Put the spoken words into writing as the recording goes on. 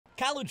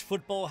College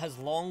football has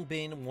long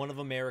been one of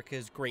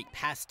America's great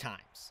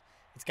pastimes.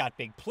 It's got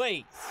big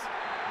plays,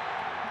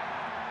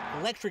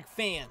 electric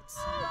fans,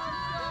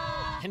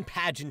 and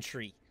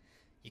pageantry.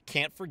 You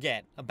can't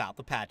forget about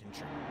the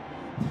pageantry.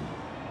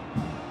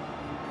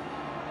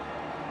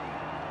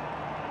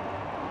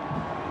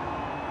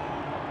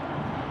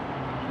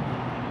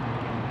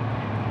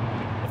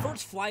 The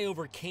first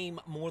flyover came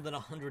more than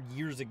 100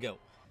 years ago,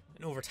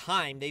 and over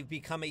time they've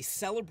become a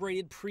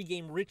celebrated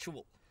pregame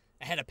ritual.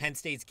 Ahead of Penn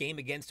State's game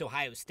against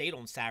Ohio State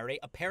on Saturday,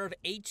 a pair of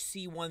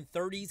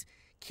HC-130s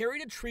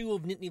carried a trio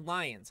of Nittany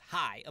Lions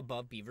high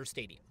above Beaver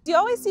Stadium. You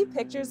always see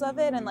pictures of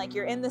it and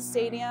you're in the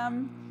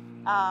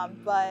stadium,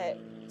 but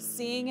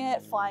seeing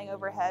it flying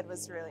overhead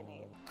was really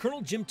neat.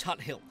 Colonel Jim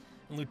Tuthill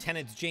and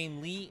Lieutenants Jane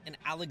Lee and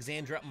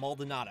Alexandra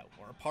Maldonado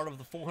were a part of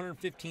the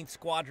 415th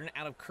Squadron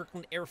out of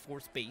Kirkland Air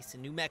Force Base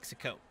in New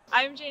Mexico.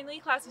 I'm Jane Lee,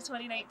 class of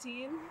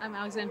 2019. I'm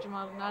Alexandra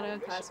Maldonado,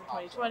 class of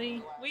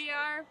 2020. We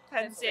are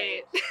Penn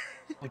State.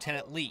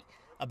 Lieutenant Lee,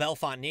 a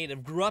Bellefonte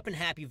native, grew up in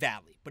Happy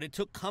Valley, but it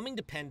took coming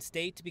to Penn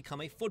State to become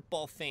a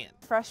football fan.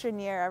 Freshman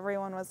year,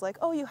 everyone was like,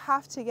 oh, you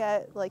have to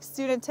get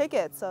student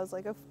tickets. So I was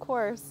like, of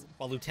course.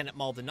 While Lieutenant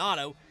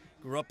Maldonado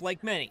grew up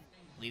like many,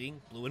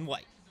 bleeding blue and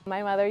white.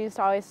 My mother used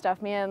to always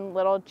stuff me in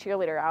little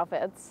cheerleader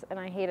outfits, and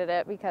I hated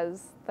it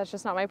because that's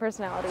just not my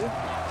personality.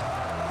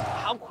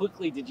 How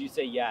quickly did you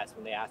say yes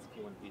when they asked if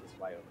you wanted to be this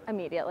flyover?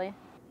 Immediately.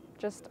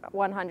 Just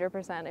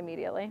 100%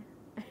 immediately.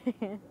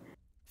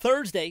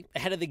 Thursday,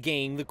 ahead of the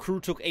game, the crew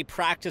took a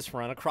practice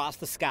run across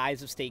the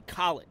skies of State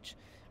College.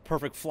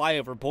 Perfect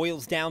flyover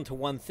boils down to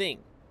one thing: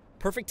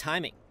 perfect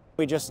timing.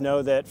 We just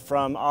know that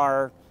from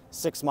our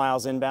 6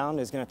 miles inbound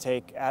is going to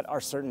take, at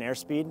our certain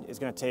airspeed, is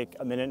going to take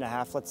a minute and a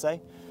half, let's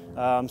say.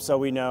 So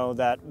we know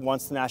that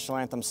once the national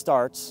anthem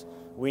starts,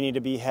 we need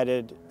to be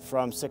headed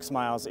from 6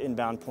 miles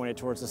inbound pointed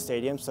towards the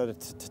stadium so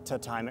to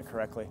time it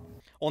correctly.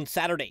 On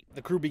Saturday,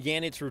 the crew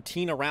began its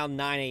routine around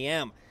 9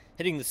 a.m.,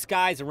 hitting the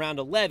skies around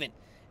 11.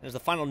 And as the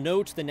final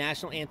note to the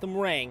national anthem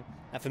rang,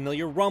 a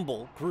familiar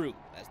rumble grew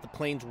as the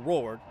planes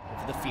roared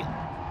over the field.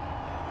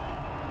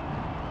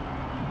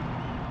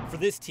 For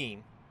this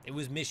team, it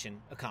was mission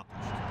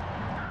accomplished.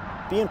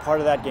 Being part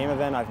of that game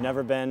event, I've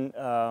never been,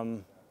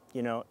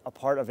 a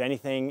part of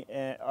anything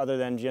other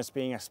than just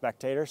being a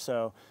spectator.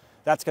 So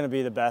that's going to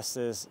be the best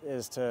is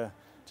to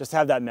just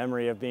have that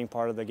memory of being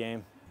part of the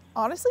game.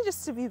 Honestly,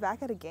 just to be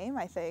back at a game,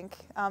 I think.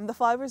 The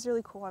flyover is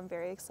really cool. I'm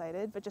very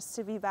excited, but just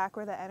to be back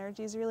where the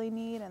energy is really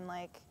neat and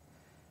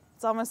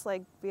it's almost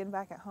like being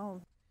back at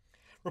home.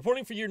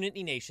 Reporting for your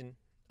Nittany Nation,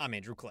 I'm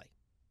Andrew Clay.